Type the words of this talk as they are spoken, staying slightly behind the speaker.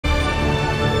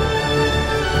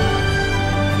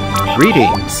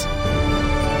Greetings.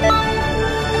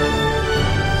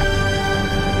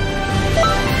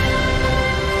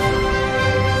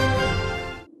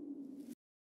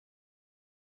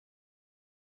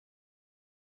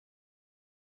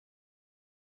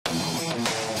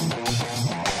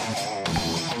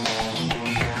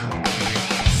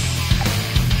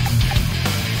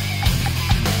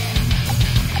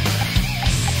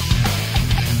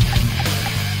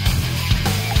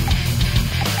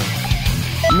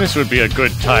 This would be a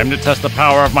good time to test the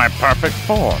power of my perfect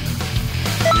form.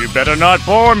 You better not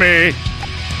bore me!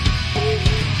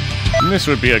 This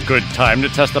would be a good time to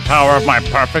test the power of my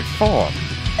perfect form.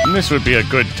 This would be a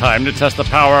good time to test the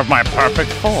power of my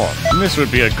perfect form. This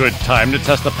would be a good time to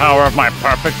test the power of my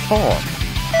perfect form.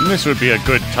 This would be a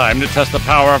good time to test the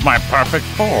power of my perfect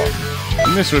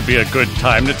form. This would be a good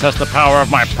time to test the power of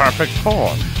my perfect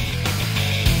form.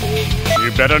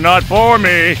 You better not bore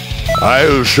me!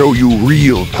 I'll show you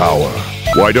real power.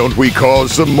 Why don't we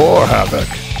cause some more havoc?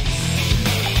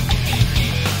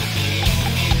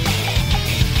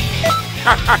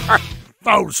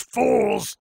 Those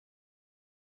fools!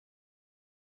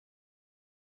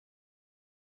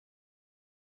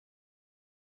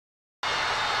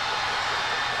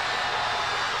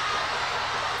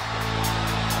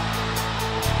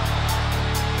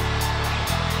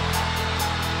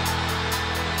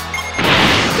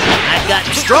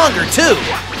 Gotten stronger too.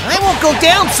 I won't go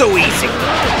down so easy.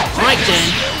 All right then,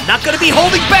 not gonna be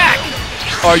holding back.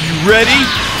 Are you ready?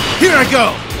 Here I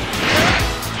go.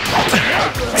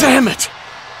 Damn it!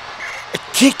 I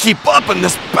can't keep up in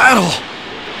this battle.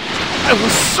 I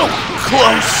was so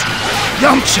close.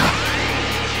 Yamcha,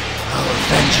 I'll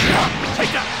avenge you.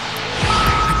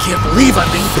 I can't believe I'm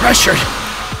being pressured.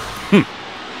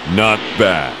 Not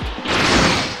bad,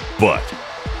 but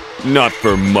not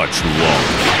for much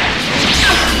longer.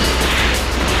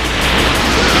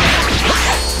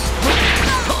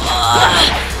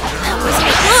 That was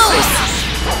close!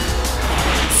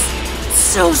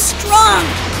 So strong!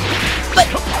 But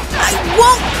I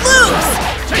won't lose!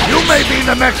 You may be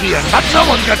Namekian, but no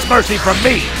one gets mercy from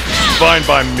me! Fine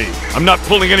by me. I'm not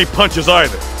pulling any punches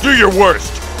either. Do your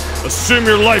worst. Assume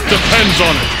your life depends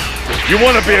on it. You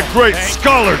want to be a great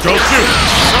scholar, don't you?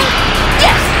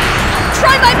 Yes!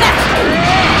 Try my best!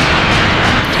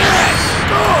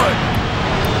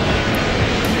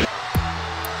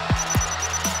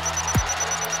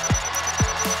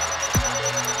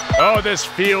 Oh, this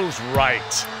feels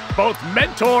right. Both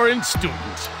mentor and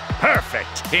student.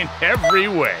 Perfect in every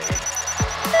way.